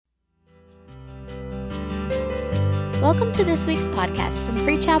Welcome to this week's podcast from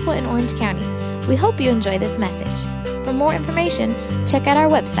Free Chapel in Orange County. We hope you enjoy this message. For more information, check out our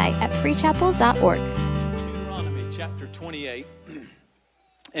website at freechapel.org. Deuteronomy chapter 28.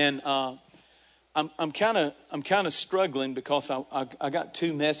 And I'm kind of struggling because I got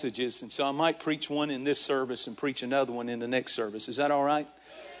two messages, and so I might preach one in this service and preach another one in the next service. Is that all right?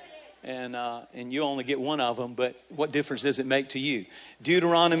 And you only get one of them, but what difference does it make to you?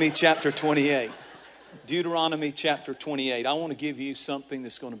 Deuteronomy chapter 28. Deuteronomy chapter 28. I want to give you something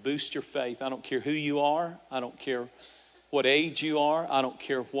that's going to boost your faith. I don't care who you are. I don't care what age you are. I don't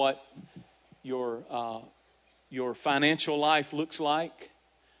care what your financial life looks like.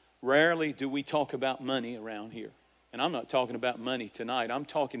 Rarely do we talk about money around here. And I'm not talking about money tonight. I'm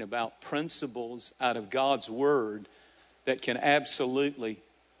talking about principles out of God's Word that can absolutely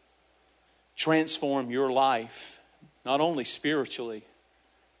transform your life, not only spiritually,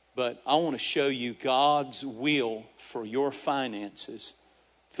 but I want to show you God's will for your finances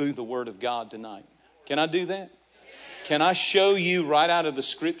through the Word of God tonight. Can I do that? Can I show you right out of the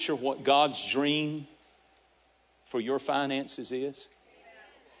Scripture what God's dream for your finances is?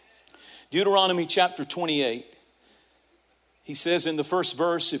 Deuteronomy chapter 28. He says in the first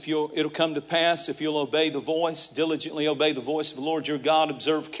verse, it'll come to pass if you'll obey the voice, diligently obey the voice of the Lord your God,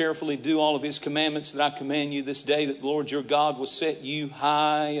 observe carefully, do all of His commandments that I command you this day, that the Lord your God will set you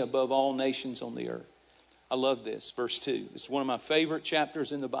high above all nations on the earth. I love this. Verse 2. It's one of my favorite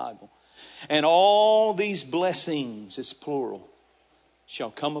chapters in the Bible. And all these blessings, it's plural,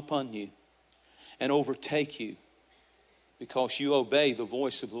 shall come upon you and overtake you because you obey the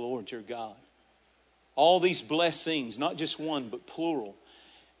voice of the Lord your God. All these blessings, not just one, but plural.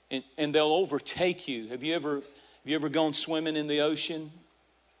 And they'll overtake you. Have you ever gone swimming in the ocean,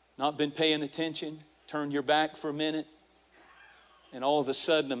 not been paying attention, turn your back for a minute, and all of a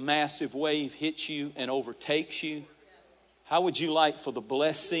sudden a massive wave hits you and overtakes you? How would you like for the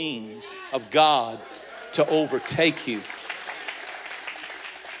blessings of God to overtake you?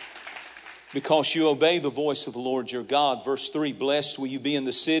 Because you obey the voice of the Lord your God. Verse 3, blessed will you be in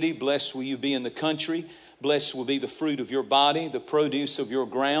the city, blessed will you be in the country, blessed will be the fruit of your body, the produce of your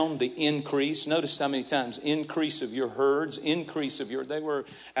ground, the increase. Notice how many times, increase of your herds, increase of they were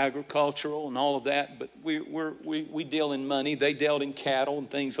agricultural and all of that, but we deal in money. They dealt in cattle and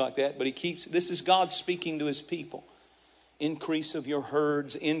things like that, but this is God speaking to His people. Increase of your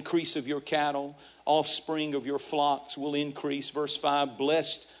herds, increase of your cattle, offspring of your flocks will increase. Verse 5,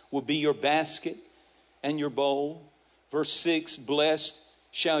 blessed will be your basket and your bowl. Verse 6, blessed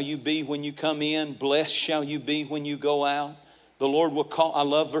shall you be when you come in. Blessed shall you be when you go out. The Lord will call, I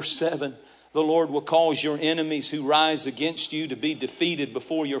love verse 7. The Lord will cause your enemies who rise against you to be defeated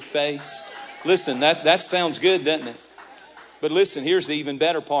before your face. Listen, that sounds good, doesn't it? But listen, here's the even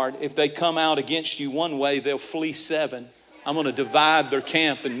better part. If they come out against you one way, they'll flee seven. I'm going to divide their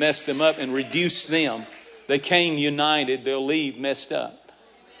camp and mess them up and reduce them. They came united, they'll leave messed up.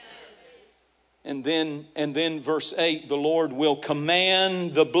 And then verse 8, the Lord will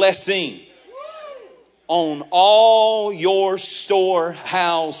command the blessing on all your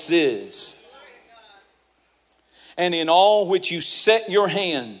storehouses and in all which you set your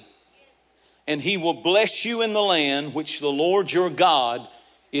hand. And He will bless you in the land which the Lord your God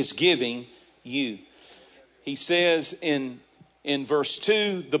is giving you. He says in verse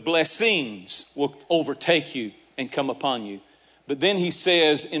 2, the blessings will overtake you and come upon you. But then he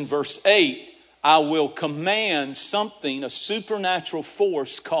says in verse 8, I will command something, a supernatural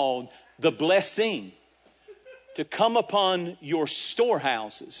force called the blessing, to come upon your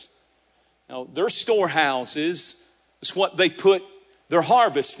storehouses. Now, their storehouses is what they put their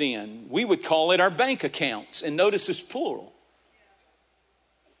harvest in. We would call it our bank accounts. And notice it's plural.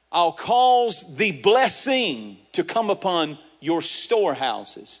 I'll cause the blessing to come upon your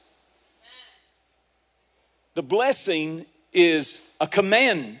storehouses. The blessing is a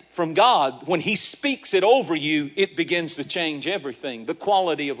command from God. When He speaks it over you, it begins to change everything. The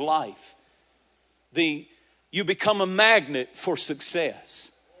quality of life. You become a magnet for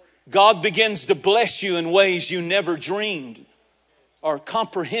success. God begins to bless you in ways you never dreamed or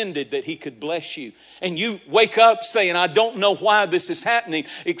comprehended that He could bless you. And you wake up saying, I don't know why this is happening,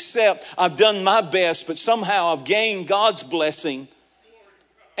 except I've done my best, but somehow I've gained God's blessing.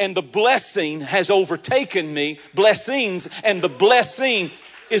 And the blessing has overtaken me, blessings, and the blessing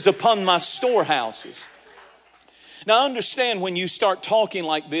is upon my storehouses. Now understand, when you start talking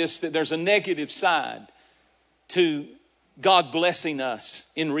like this, that there's a negative side to God blessing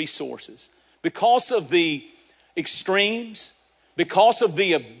us in resources. Because of the extremes, because of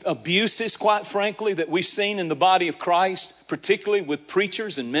the abuses, quite frankly, that we've seen in the body of Christ, particularly with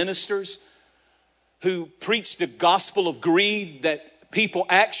preachers and ministers, who preached the gospel of greed that people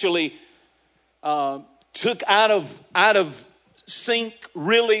actually took out of sync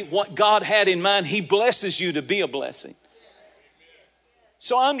really what God had in mind. He blesses you to be a blessing.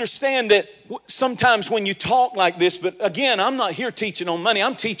 So I understand that sometimes when you talk like this, but again, I'm not here teaching on money.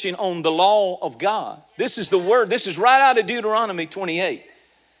 I'm teaching on the law of God. This is the word. This is right out of Deuteronomy 28.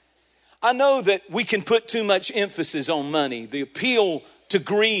 I know that we can put too much emphasis on money. The appeal to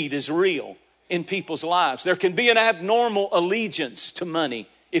greed is real in people's lives. There can be an abnormal allegiance to money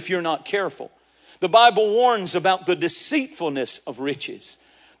if you're not careful. The Bible warns about the deceitfulness of riches.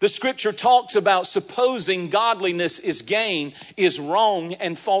 The scripture talks about supposing godliness is gain is wrong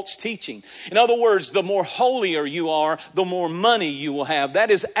and false teaching. In other words, the more holier you are, the more money you will have. That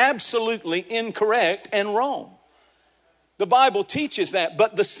is absolutely incorrect and wrong. The Bible teaches that,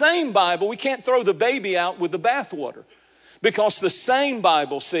 but the same Bible, we can't throw the baby out with the bathwater, because the same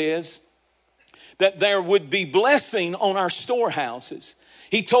Bible says that there would be blessing on our storehouses.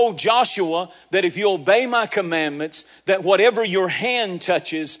 He told Joshua that if you obey my commandments, that whatever your hand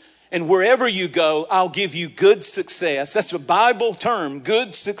touches and wherever you go, I'll give you good success. That's a Bible term,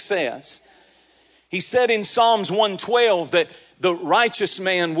 good success. He said in Psalms 112 that the righteous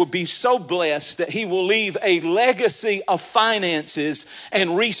man will be so blessed that he will leave a legacy of finances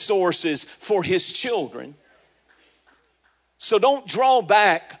and resources for his children. So don't draw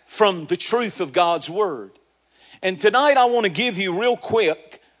back from the truth of God's word. And tonight I want to give you real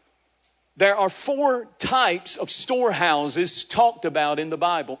quick, there are 4 types of storehouses talked about in the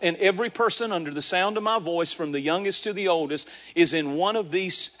Bible. And every person under the sound of my voice, from the youngest to the oldest, is in one of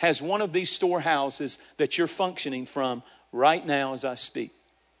these, has one of these storehouses that you're functioning from right now as I speak.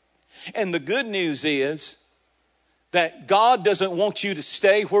 And the good news is that God doesn't want you to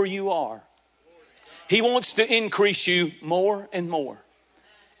stay where you are. He wants to increase you more and more.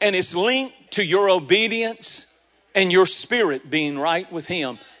 And it's linked to your obedience and your spirit being right with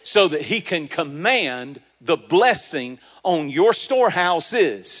him, so that he can command the blessing on your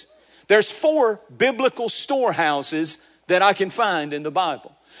storehouses. There's 4 biblical storehouses that I can find in the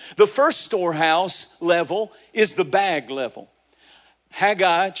Bible. The first storehouse level is the bag level.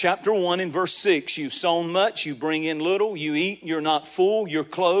 Haggai chapter 1 and verse 6, you've sown much, you bring in little, you eat, you're not full, you're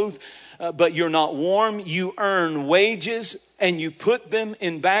clothed, but you're not warm. You earn wages and you put them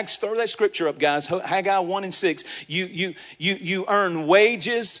in bags. Throw that scripture up, guys. Haggai 1 and 6. You earn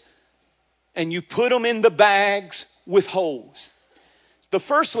wages and you put them in the bags with holes. The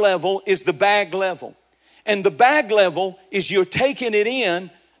first level is the bag level. And the bag level is you're taking it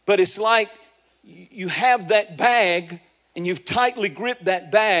in, but it's like you have that bag and you've tightly gripped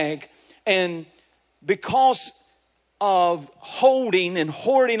that bag, and because of holding and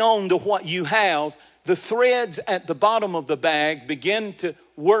hoarding on to what you have, the threads at the bottom of the bag begin to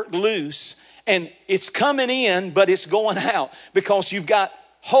work loose, and it's coming in, but it's going out because you've got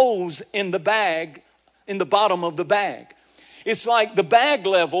holes in the bag, in the bottom of the bag. It's like the bag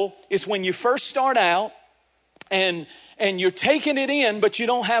level is when you first start out and you're taking it in, but you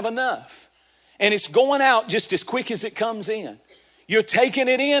don't have enough. And it's going out just as quick as it comes in. You're taking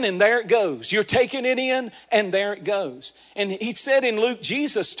it in and there it goes. You're taking it in and there it goes. And he said in Luke,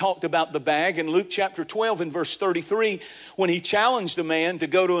 Jesus talked about the bag in Luke chapter 12 and verse 33, when he challenged a man to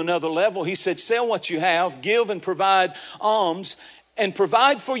go to another level. He said, sell what you have, give and provide alms, and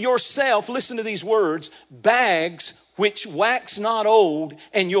provide for yourself, listen to these words, bags which wax not old,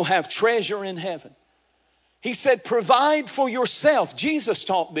 and you'll have treasure in heaven. He said, provide for yourself. Jesus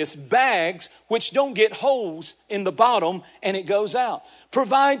taught this, bags which don't get holes in the bottom and it goes out.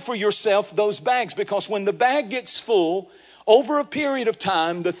 Provide for yourself those bags, because when the bag gets full, over a period of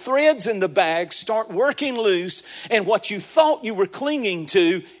time, the threads in the bag start working loose, and what you thought you were clinging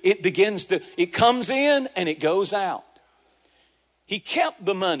to, it comes in and it goes out. He kept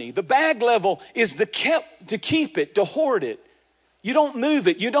the money. The bag level is to keep it, to hoard it. You don't move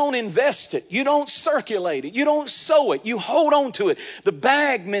it. You don't invest it. You don't circulate it. You don't sow it. You hold on to it. The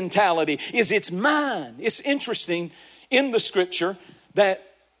bag mentality is it's mine. It's interesting in the scripture that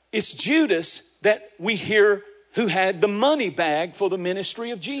it's Judas that we hear who had the money bag for the ministry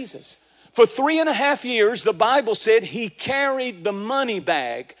of Jesus. For 3.5 years, the Bible said he carried the money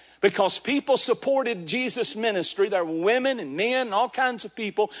bag because people supported Jesus' ministry. There were women and men and all kinds of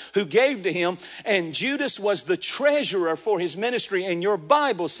people who gave to him. And Judas was the treasurer for his ministry. And your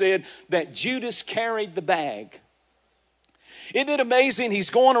Bible said that Judas carried the bag. Isn't it amazing? He's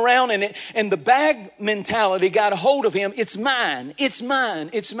going around and the bag mentality got a hold of him. It's mine. It's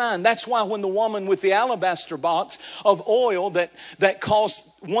mine. It's mine. That's why when the woman with the alabaster box of oil that cost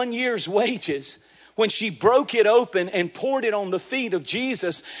 1 year's wages, when she broke it open and poured it on the feet of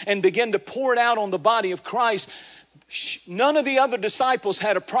Jesus and began to pour it out on the body of Christ, none of the other disciples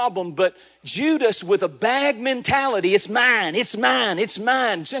had a problem, but Judas, with a bag mentality, it's mine, it's mine, it's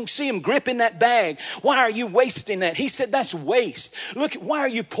mine. See him gripping that bag. Why are you wasting that? He said, that's waste. Look, why are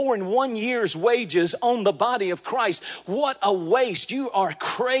you pouring 1 year's wages on the body of Christ? What a waste. You are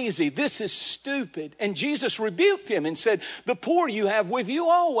crazy. This is stupid. And Jesus rebuked him and said, the poor you have with you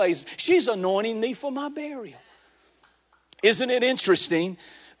always. She's anointing me for my burial. Isn't it interesting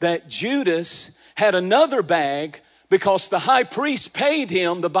that Judas had another bag, because the high priest paid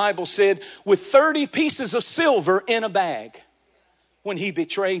him, the Bible said, with 30 pieces of silver in a bag when he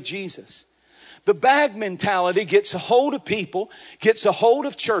betrayed Jesus. The bag mentality gets a hold of people, gets a hold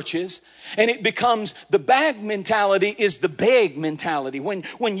of churches, and it becomes, the bag mentality is the beg mentality.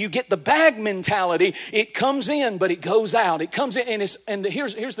 When you get the bag mentality, it comes in, but it goes out. It comes in, and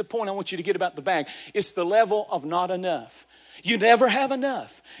here's the point I want you to get about the bag. It's the level of not enough. You never have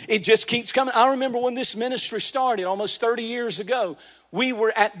enough. It just keeps coming. I remember when this ministry started almost 30 years ago, we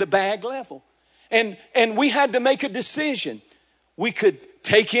were at the bag level. And we had to make a decision. We could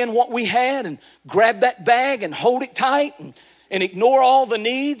take in what we had and grab that bag and hold it tight and ignore all the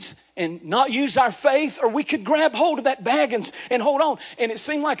needs and not use our faith, or we could grab hold of that bag and hold on. And it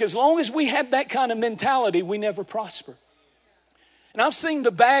seemed like as long as we had that kind of mentality, we never prospered. And I've seen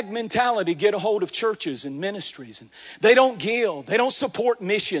the bag mentality get a hold of churches and ministries. And they don't give. They don't support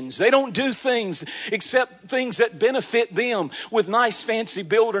missions. They don't do things except things that benefit them with nice fancy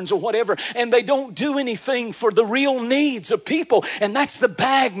buildings or whatever. And they don't do anything for the real needs of people. And that's the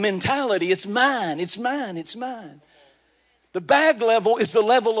bag mentality. It's mine. It's mine. It's mine. The bag level is the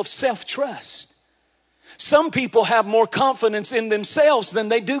level of self-trust. Some people have more confidence in themselves than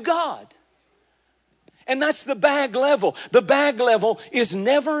they do God. And that's the bag level. The bag level is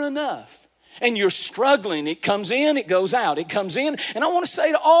never enough. And you're struggling. It comes in, it goes out. It comes in. And I want to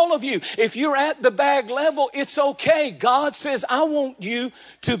say to all of you, if you're at the bag level, it's okay. God says, I want you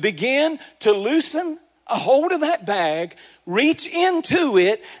to begin to loosen a hold of that bag, reach into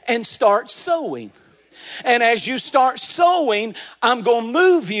it, and start sowing. And as you start sowing, I'm going to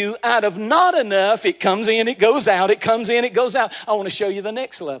move you out of not enough. It comes in, it goes out. It comes in, it goes out. I want to show you the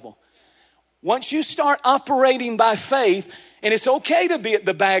next level. Once you start operating by faith, and it's okay to be at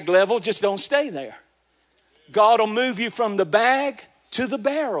the bag level, just don't stay there. God will move you from the bag to the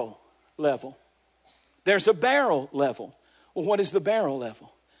barrel level. There's a barrel level. Well, what is the barrel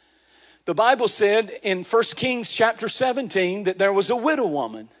level? The Bible said in 1 Kings chapter 17 that there was a widow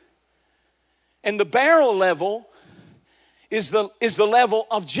woman. And the barrel level is the level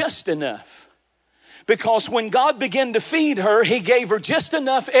of just enough. Because when God began to feed her, He gave her just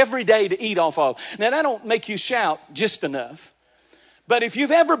enough every day to eat off of. Now, that don't make you shout just enough. But if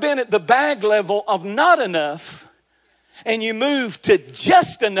you've ever been at the bag level of not enough and you move to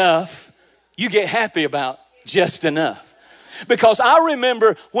just enough, you get happy about just enough. Because I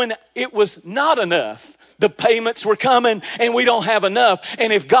remember when it was not enough, the payments were coming and we don't have enough.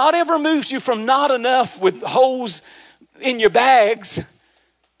 And if God ever moves you from not enough with holes in your bags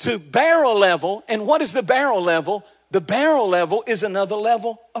to barrel level, and what is the barrel level? The barrel level is another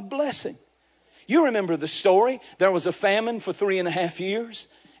level of blessing. You remember the story. There was a famine for 3.5 years.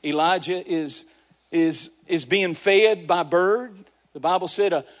 Elijah is being fed by bird. The Bible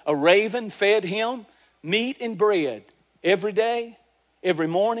said a raven fed him meat and bread every day, every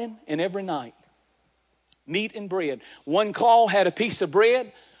morning, and every night. Meat and bread. One claw had a piece of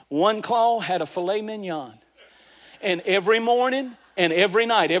bread. One claw had a filet mignon. And every morning and every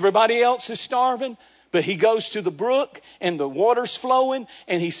night, everybody else is starving, but he goes to the brook and the water's flowing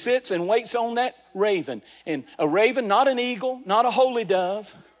and he sits and waits on that raven. And a raven, not an eagle, not a holy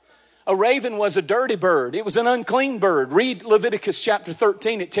dove. A raven was a dirty bird. It was an unclean bird. Read Leviticus chapter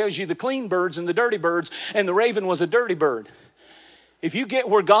 13. It tells you the clean birds and the dirty birds, and the raven was a dirty bird. If you get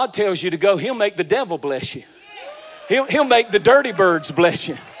where God tells you to go, He'll make the devil bless you. He'll make the dirty birds bless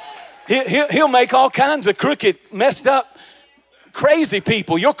you. He'll make all kinds of crooked, messed up, crazy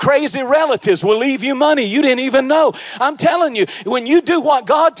people. Your crazy relatives will leave you money you didn't even know. I'm telling you, when you do what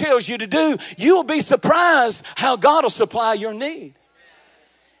God tells you to do, you'll be surprised how God will supply your need.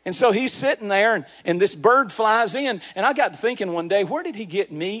 And so he's sitting there and this bird flies in. And I got thinking one day, where did he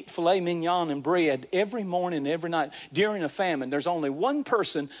get meat, filet mignon, and bread every morning, every night during a famine? There's only one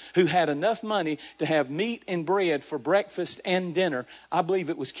person who had enough money to have meat and bread for breakfast and dinner. I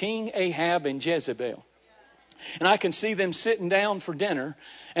believe it was King Ahab and Jezebel. And I can see them sitting down for dinner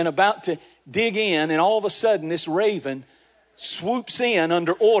and about to dig in. And all of a sudden, this raven swoops in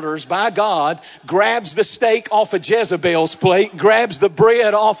under orders by God, grabs the steak off of Jezebel's plate, grabs the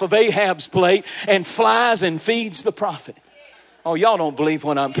bread off of Ahab's plate, and flies and feeds the prophet. Oh, y'all don't believe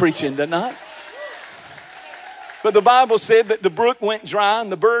what I'm preaching tonight. But the Bible said that the brook went dry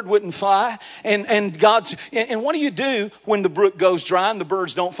and the bird wouldn't fly. And what do you do when the brook goes dry and the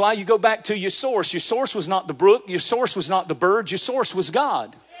birds don't fly? You go back to your source. Your source was not the brook. Your source was not the birds. Your source was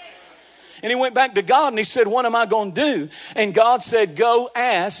God. And he went back to God and he said, what am I going to do? And God said, go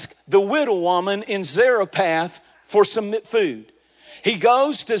ask the widow woman in Zarephath for some food. He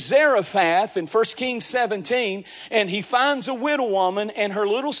goes to Zarephath in 1 Kings 17 and he finds a widow woman and her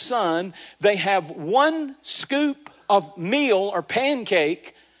little son. They have one scoop of meal or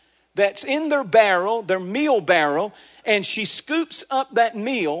pancake that's in their barrel, their meal barrel. And she scoops up that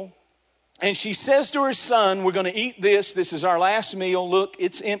meal. And she says to her son, we're going to eat this. This is our last meal. Look,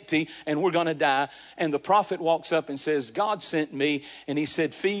 it's empty and we're going to die. And the prophet walks up and says, God sent me. And he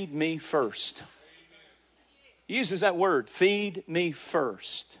said, feed me first. He uses that word, feed me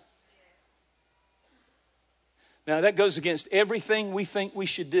first. Now that goes against everything we think we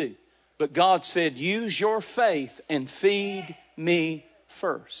should do. But God said, use your faith and feed me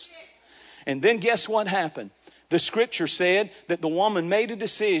first. And then guess what happened? The scripture said that the woman made a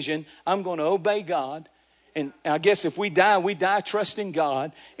decision, I'm going to obey God. And I guess if we die trusting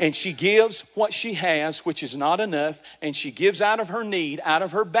God. And she gives what she has, which is not enough. And she gives out of her need, out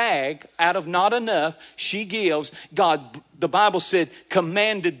of her bag, out of not enough. She gives. God, the Bible said,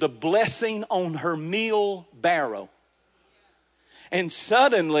 commanded the blessing on her meal barrel. And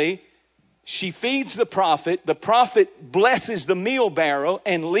suddenly, she feeds the prophet blesses the meal barrel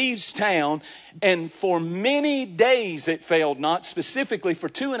and leaves town. And for many days it failed not, specifically for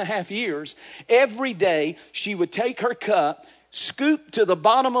 2.5 years, every day she would take her cup, scoop to the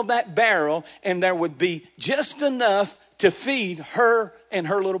bottom of that barrel, and there would be just enough to feed her and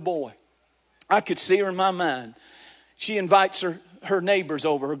her little boy. I could see her in my mind. She invites her neighbors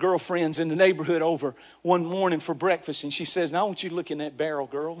over, her girlfriends in the neighborhood over one morning for breakfast. And she says, now I want you to look in that barrel,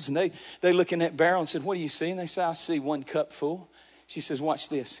 girls. And they look in that barrel and said, what do you see? And they say, I see one cup full. She says, watch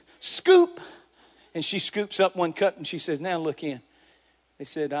this. Scoop. And she scoops up one cup and she says, now look in. They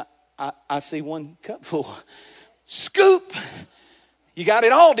said, I see one cup full. Scoop. You got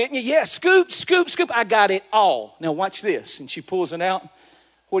it all, didn't you? Yeah, scoop, scoop, scoop. I got it all. Now watch this. And she pulls it out.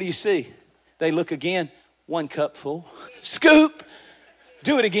 What do you see? They look again. One cup full. Scoop.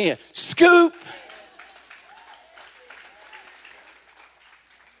 Do it again. Scoop.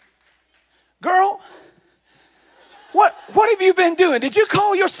 Girl, what have you been doing? Did you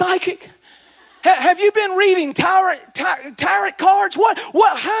call your psychic? Have you been reading tarot cards? What?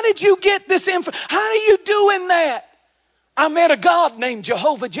 How did you get this info? How are you doing that? I met a God named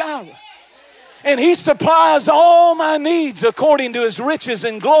Jehovah Jireh. And he supplies all my needs according to his riches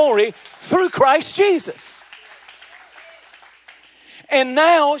and glory through Christ Jesus. And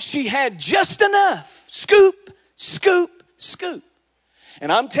now she had just enough. Scoop, scoop, scoop.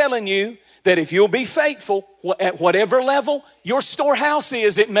 And I'm telling you that if you'll be faithful at whatever level your storehouse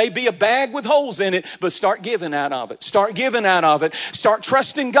is, it may be a bag with holes in it, but start giving out of it. Start giving out of it. Start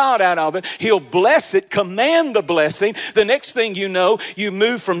trusting God out of it. He'll bless it. Command the blessing. The next thing you know, you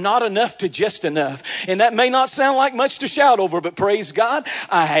move from not enough to just enough. And that may not sound like much to shout over, but praise God,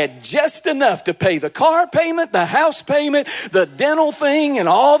 I had just enough to pay the car payment, the house payment, the dental thing, and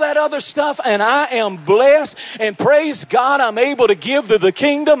all that other stuff. And I am blessed. And praise God, I'm able to give to the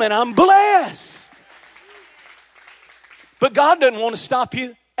kingdom, and I'm blessed. But God doesn't want to stop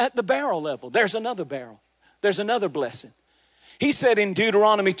you at the barrel level. There's another barrel. There's another blessing. He said in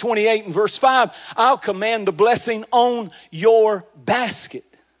Deuteronomy 28 and verse 5, I'll command the blessing on your basket.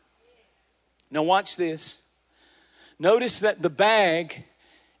 Now watch this. Notice that the bag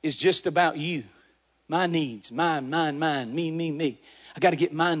is just about you. My needs, mine, me. I got to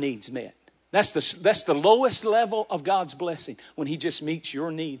get my needs met. That's the lowest level of God's blessing, when he just meets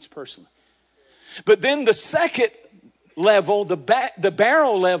your needs personally. But then the second level, the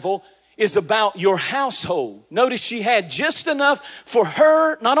barrel level, is about your household. Notice she had just enough for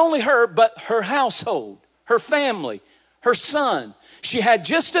her, not only her, but her household, her family, her son. She had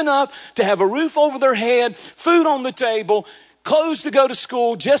just enough to have a roof over their head, food on the table, clothes to go to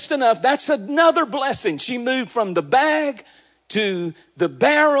school, just enough. That's another blessing. She moved from the bag to the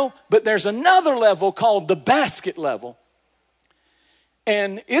barrel, but there's another level called the basket level.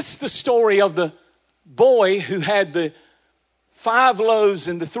 And it's the story of the boy who had the 5 loaves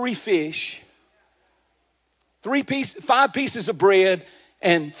and the 3 fish, 5 pieces of bread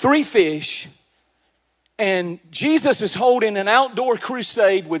and 3 fish. And Jesus is holding an outdoor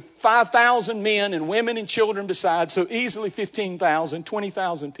crusade with 5,000 men and women and children besides, so easily 15,000,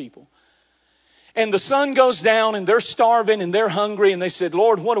 20,000 people. And the sun goes down and they're starving and they're hungry. And they said,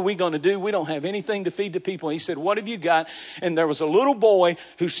 Lord, what are we going to do? We don't have anything to feed the people. And he said, what have you got? And there was a little boy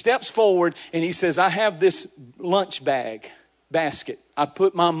who steps forward and he says, I have this lunch basket. I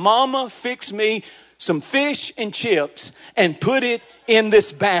put my mama fixed me some fish and chips and put it in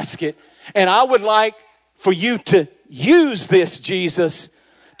this basket. And I would like for you to use this, Jesus,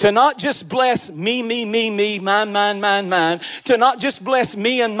 to not just bless me, mine, to not just bless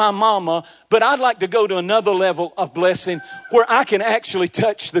me and my mama, but I'd like to go to another level of blessing where I can actually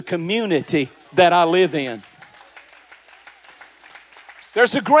touch the community that I live in.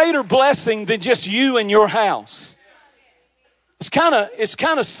 There's a greater blessing than just you and your house. It's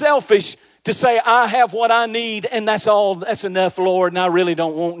kind of selfish to say, I have what I need and that's all, that's enough, Lord, and I really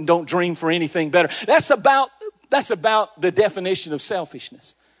don't dream for anything better. That's about the definition of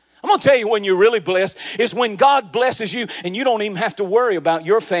selfishness. I'm going to tell you when you're really blessed is when God blesses you and you don't even have to worry about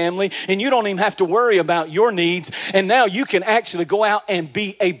your family and you don't even have to worry about your needs. And now you can actually go out and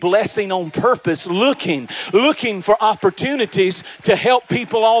be a blessing on purpose, looking for opportunities to help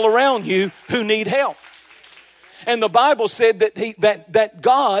people all around you who need help. And the Bible said that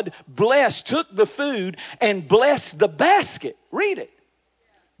God took the food and blessed the basket. Read it.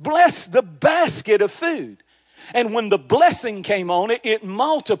 Blessed the basket of food. And when the blessing came on it, it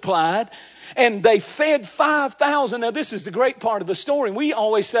multiplied and they fed 5,000. Now, this is the great part of the story. We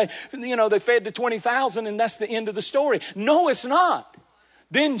always say, they fed the 20,000 and that's the end of the story. No, it's not.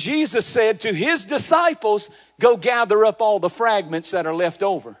 Then Jesus said to his disciples, go gather up all the fragments that are left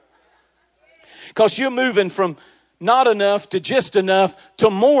over. Because you're moving from not enough to just enough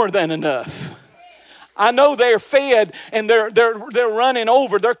to more than enough. I know they're fed and they're running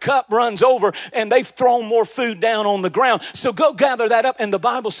over. Their cup runs over and they've thrown more food down on the ground. So go gather that up. And the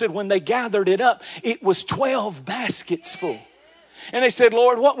Bible said when they gathered it up, it was 12 baskets full. And they said,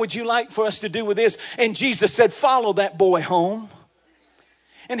 Lord, what would you like for us to do with this? And Jesus said, follow that boy home.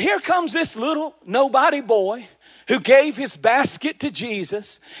 And here comes this little nobody boy who gave his basket to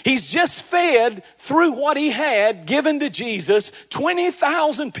Jesus. He's just fed through what he had given to Jesus.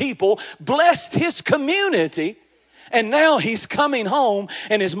 20,000 people blessed his community. And now he's coming home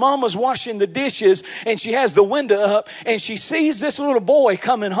and his mama's washing the dishes and she has the window up and she sees this little boy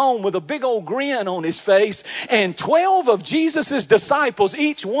coming home with a big old grin on his face and 12 of Jesus's disciples,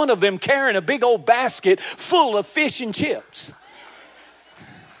 each one of them carrying a big old basket full of fish and chips.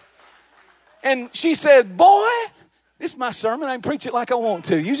 And she said, boy, this is my sermon. I can preach it like I want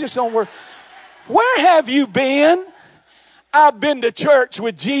to. You just don't worry. Where have you been? I've been to church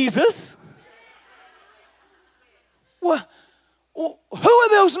with Jesus. Well, who are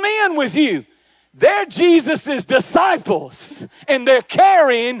those men with you? They're Jesus's disciples, and they're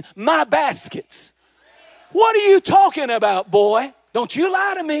carrying my baskets. What are you talking about, boy? Don't you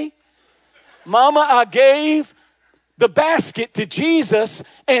lie to me. Mama, I gave the basket to Jesus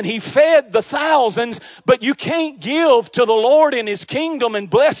and he fed the thousands, but you can't give to the Lord in his kingdom and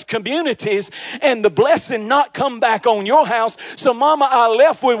bless communities and the blessing not come back on your house. So mama, I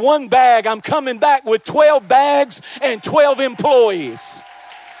left with one bag. I'm coming back with 12 bags and 12 employees.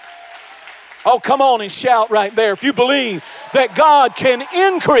 Oh, come on and shout right there if you believe that God can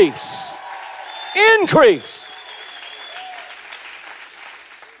increase. Increase.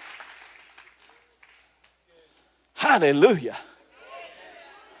 Hallelujah.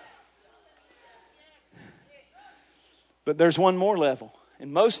 But there's one more level.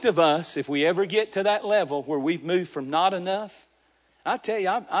 And most of us, if we ever get to that level where we've moved from not enough, I tell you,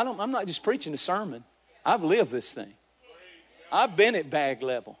 I'm not just preaching a sermon. I've lived this thing. I've been at bag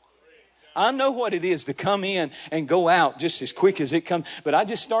level. I know what it is to come in and go out just as quick as it comes. But I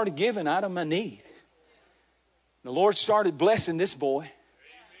just started giving out of my need. The Lord started blessing this boy.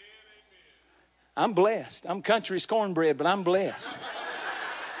 I'm blessed. I'm country as cornbread, but I'm blessed.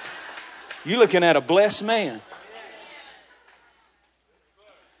 You're looking at a blessed man.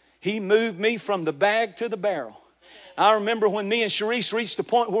 He moved me from the bag to the barrel. I remember when me and Sharice reached the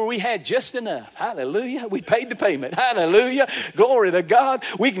point where we had just enough. Hallelujah. We paid the payment. Hallelujah. Glory to God.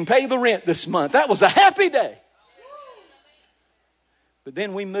 We can pay the rent this month. That was a happy day. But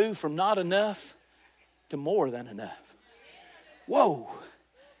then we moved from not enough to more than enough. Whoa.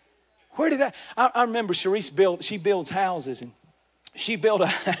 Where did that? I remember Sharice she builds houses, and she built a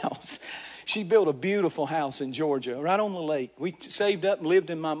house. She built a beautiful house in Georgia, right on the lake. We saved up and lived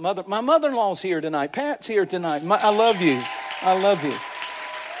in my mother-in-law's here tonight. Pat's here tonight. I love you. I love you.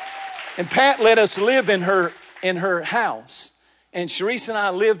 And Pat let us live in her house. And Sharice and I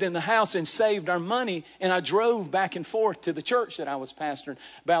lived in the house and saved our money, and I drove back and forth to the church that I was pastoring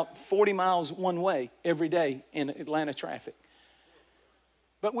about 40 miles one way every day in Atlanta traffic.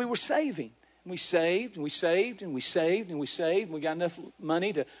 But we were saving. We saved, and we saved, and we saved, and we saved. And we got enough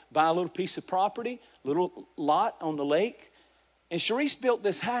money to buy a little piece of property, a little lot on the lake. And Sharice built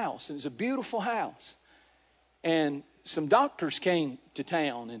this house. It was a beautiful house. And some doctors came to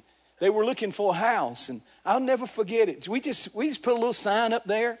town, and they were looking for a house. And I'll never forget it. We just put a little sign up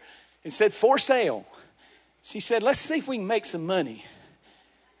there and said, for sale. She said, let's see if we can make some money.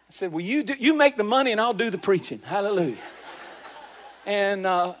 I said, well, you make the money and I'll do the preaching. Hallelujah. And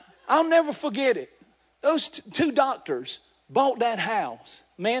I'll never forget it. Those two doctors bought that house,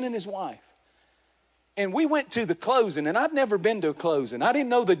 man and his wife. And we went to the closing, and I'd never been to a closing. I didn't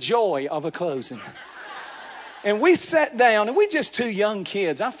know the joy of a closing. And we sat down, and we just two young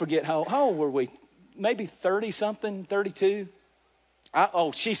kids. I forget how old were we? Maybe 30-something, 32.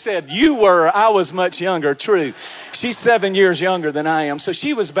 She said, you were. I was much younger, true. She's 7 years younger than I am, so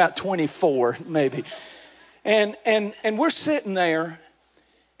she was about 24, maybe. And we're sitting there,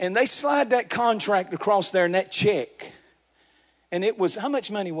 and they slide that contract across there and that check. And it was, how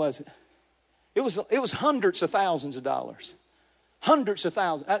much money was it? It was hundreds of thousands of dollars. Hundreds of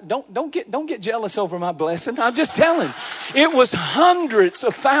thousands. Don't get jealous over my blessing. I'm just telling. It was hundreds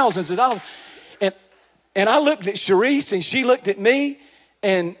of thousands of dollars. And I looked at Sharice, and she looked at me,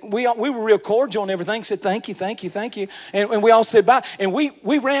 and we were real cordial and everything. Said thank you, thank you, thank you. And we all said bye. And we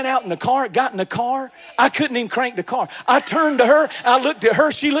ran out in the car, got in the car. I couldn't even crank the car. I turned to her, I looked at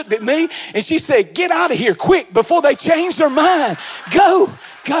her, she looked at me, and she said, get out of here quick before they change their mind. Go.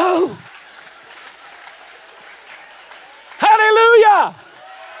 Hallelujah.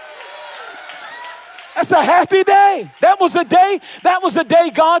 That's a happy day. That was a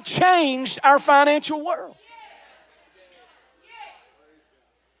day God changed our financial world.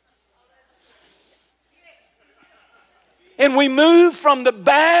 And we moved from the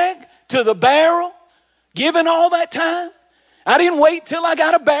bag to the barrel, giving all that time. I didn't wait till I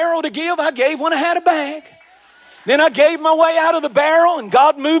got a barrel to give. I gave when I had a bag. Then I gave my way out of the barrel, and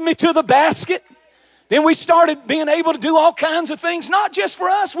God moved me to the basket. Then we started being able to do all kinds of things, not just for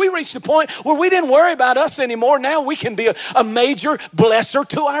us. We reached a point where we didn't worry about us anymore. Now we can be a major blesser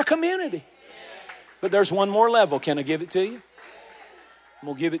to our community. But there's one more level. Can I give it to you? I'm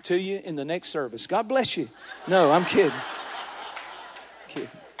going to give it to you in the next service. God bless you. No, I'm kidding.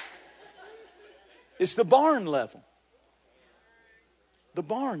 It's the barn level. The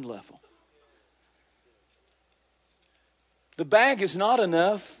barn level. The bag is not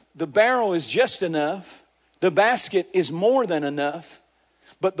enough. The barrel is just enough. The basket is more than enough.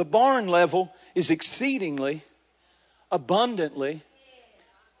 But the barn level is exceedingly, abundantly.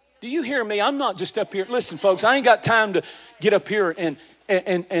 Do you hear me? I'm not just up here. Listen, folks, I ain't got time to get up here and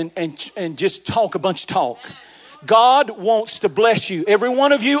just talk a bunch of talk. God wants to bless you. Every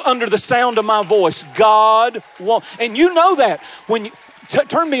one of you under the sound of my voice. God wants. And you know that when you...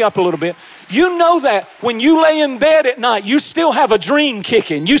 Turn me up a little bit. You know that when you lay in bed at night, you still have a dream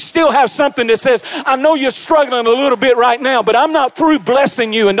kicking. You still have something that says, I know you're struggling a little bit right now, but I'm not through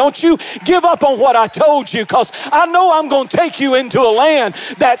blessing you. And don't you give up on what I told you, because I know I'm going to take you into a land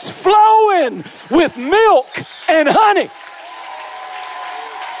that's flowing with milk and honey.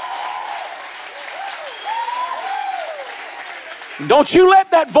 Don't you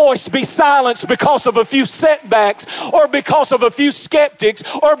let that voice be silenced because of a few setbacks, or because of a few skeptics,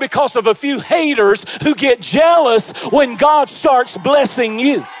 or because of a few haters who get jealous when God starts blessing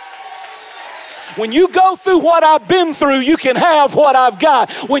you. When you go through what I've been through, you can have what I've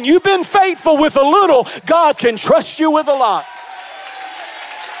got. When you've been faithful with a little, God can trust you with a lot.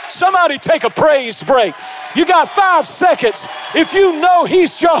 Somebody take a praise break. You got 5 seconds if you know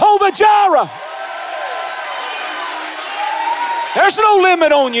He's Jehovah Jireh. There's no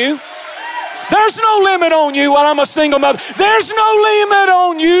limit on you. There's no limit on you while I'm a single mother. There's no limit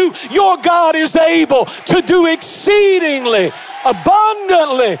on you. Your God is able to do exceedingly,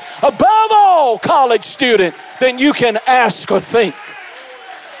 abundantly, above all, college student, than you can ask or think.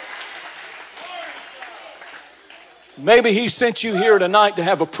 Maybe He sent you here tonight to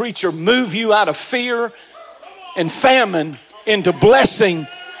have a preacher move you out of fear and famine into blessing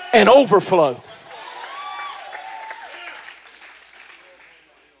and overflow.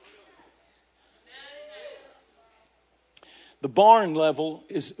 The barn level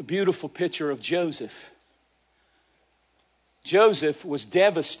is a beautiful picture of Joseph. Joseph was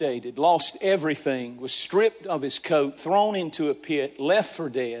devastated, lost everything, was stripped of his coat, thrown into a pit, left for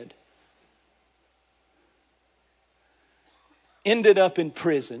dead. Ended up in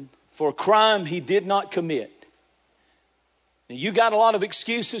prison for a crime he did not commit. You got a lot of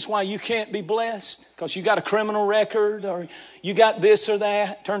excuses why you can't be blessed, because you got a criminal record or you got this or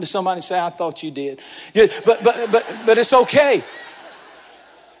that. Turn to somebody and say, I thought you did. But it's okay.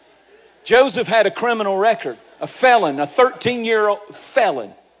 Joseph had a criminal record, a felon, a 13-year-old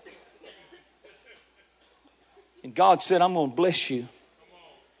felon. And God said, I'm going to bless you.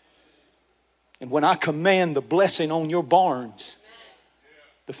 And when I command the blessing on your barns,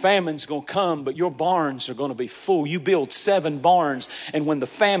 the famine's going to come, but your barns are going to be full. You build 7 barns, and when the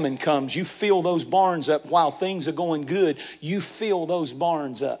famine comes, you fill those barns up. While things are going good, you fill those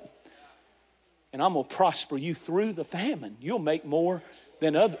barns up. And I'm going to prosper you through the famine. You'll make more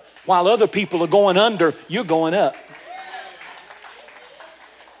than other. While other people are going under, you're going up.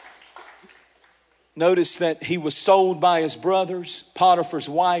 Notice that he was sold by his brothers. Potiphar's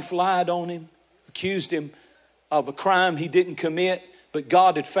wife lied on him, accused him of a crime he didn't commit. But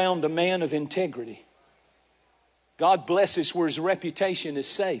God had found a man of integrity. God blesses where his reputation is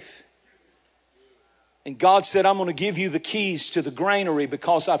safe. And God said, I'm going to give you the keys to the granary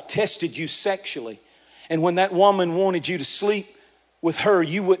because I've tested you sexually. And when that woman wanted you to sleep with her,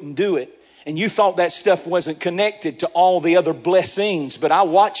 you wouldn't do it. And you thought that stuff wasn't connected to all the other blessings. But I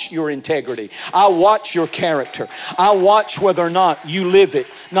watch your integrity. I watch your character. I watch whether or not you live it,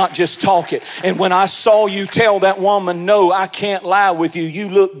 not just talk it. And when I saw you tell that woman, no, I can't lie with you. You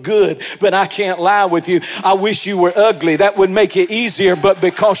look good, but I can't lie with you. I wish you were ugly. That would make it easier. But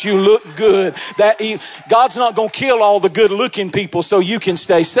because you look good, God's not going to kill all the good looking people so you can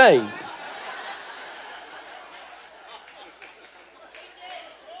stay saved.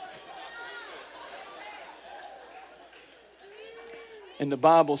 And the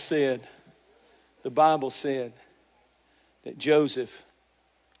Bible said that Joseph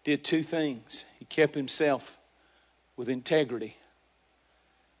did 2 things. He kept himself with integrity.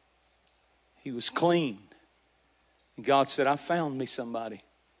 He was clean. And God said, I found me somebody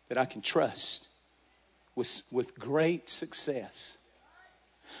that I can trust with great success.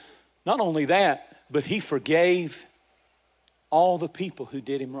 Not only that, but he forgave all the people who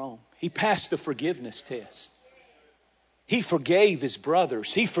did him wrong. He passed the forgiveness test. He forgave his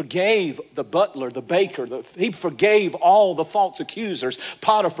brothers. He forgave the butler, the baker. He forgave all the false accusers.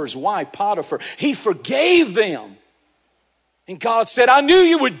 Potiphar's wife, Potiphar. He forgave them. And God said, I knew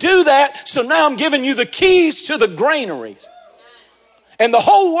you would do that, so now I'm giving you the keys to the granaries. And the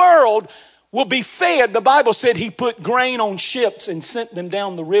whole world will be fed. The Bible said he put grain on ships and sent them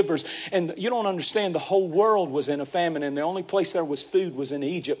down the rivers. And you don't understand, the whole world was in a famine, and the only place there was food was in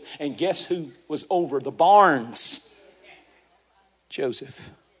Egypt. And guess who was over the barns? Joseph.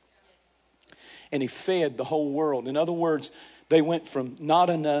 And he fed the whole world. In other words, they went from not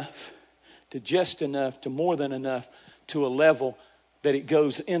enough to just enough to more than enough to a level that it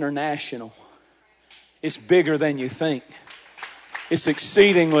goes international. It's bigger than you think. It's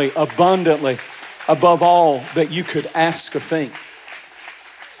exceedingly abundantly above all that you could ask or think.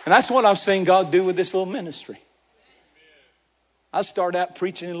 And that's what I've seen God do with this little ministry. I started out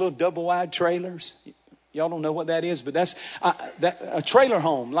preaching in little double-wide trailers. Y'all don't know what that is, but that's a trailer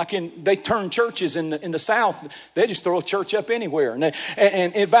home. Like they turn churches in the South, they just throw a church up anywhere.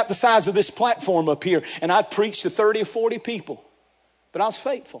 And about the size of this platform up here. And I'd preach to 30 or 40 people. But I was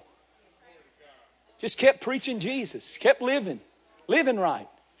faithful. Just kept preaching Jesus. Kept living right.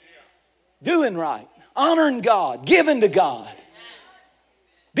 Doing right. Honoring God. Giving to God.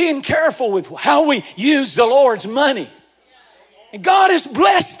 Being careful with how we use the Lord's money. And God has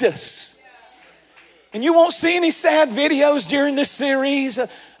blessed us. And you won't see any sad videos during this series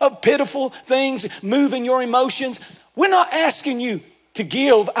of pitiful things moving your emotions. We're not asking you to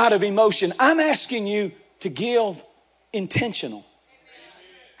give out of emotion. I'm asking you to give intentional.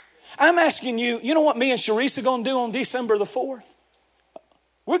 I'm asking you, you know what me and Sharice are going to do on December the 4th?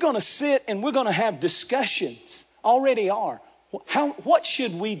 We're going to sit and we're going to have discussions. Already are. What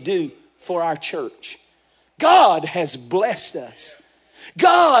should we do for our church? God has blessed us.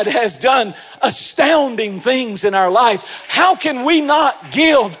 God has done astounding things in our life. How can we not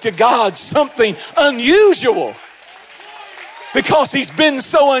give to God something unusual? Because He's been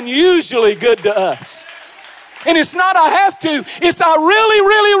so unusually good to us. And it's not I have to, it's I really,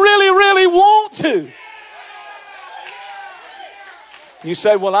 really, really, really want to. You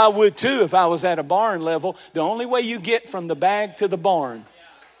say, well, I would too if I was at a barn level. The only way you get from the bag to the barn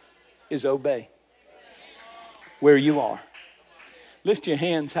is obey where you are. Lift your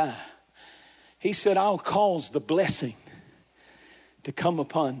hands high. He said, I'll cause the blessing to come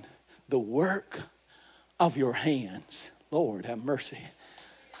upon the work of your hands. Lord, have mercy.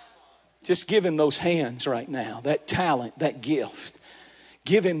 Just give him those hands right now, that talent, that gift.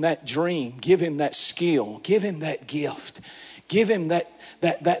 Give him that dream. Give him that skill. Give him that gift. Give him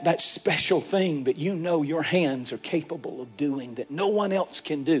that special thing that you know your hands are capable of doing, that no one else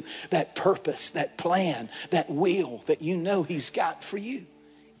can do. That purpose, that plan, that will that you know he's got for you.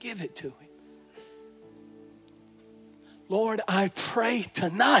 Give it to him. Lord, I pray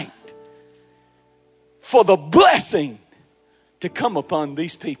tonight for the blessing to come upon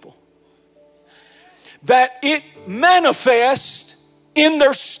these people. That it manifests in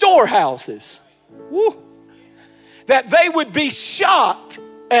their storehouses. Woo. That they would be shocked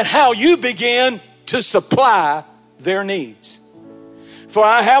at how you begin to supply their needs. For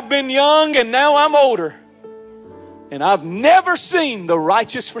I have been young and now I'm older, and I've never seen the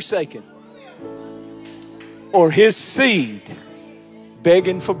righteous forsaken or his seed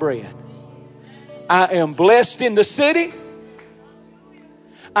begging for bread. I am blessed in the city.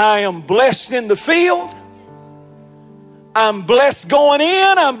 I am blessed in the field. I'm blessed going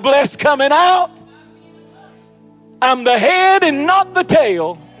in. I'm blessed coming out. I'm the head and not the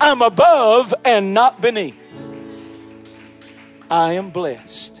tail. I'm above and not beneath. I am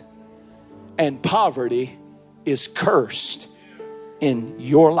blessed. And poverty is cursed in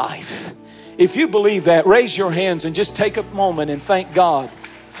your life. If you believe that, raise your hands and just take a moment and thank God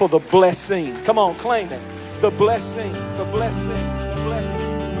for the blessing. Come on, claim it. The blessing, the blessing, the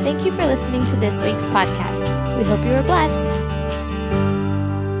blessing. Thank you for listening to this week's podcast. We hope you were blessed.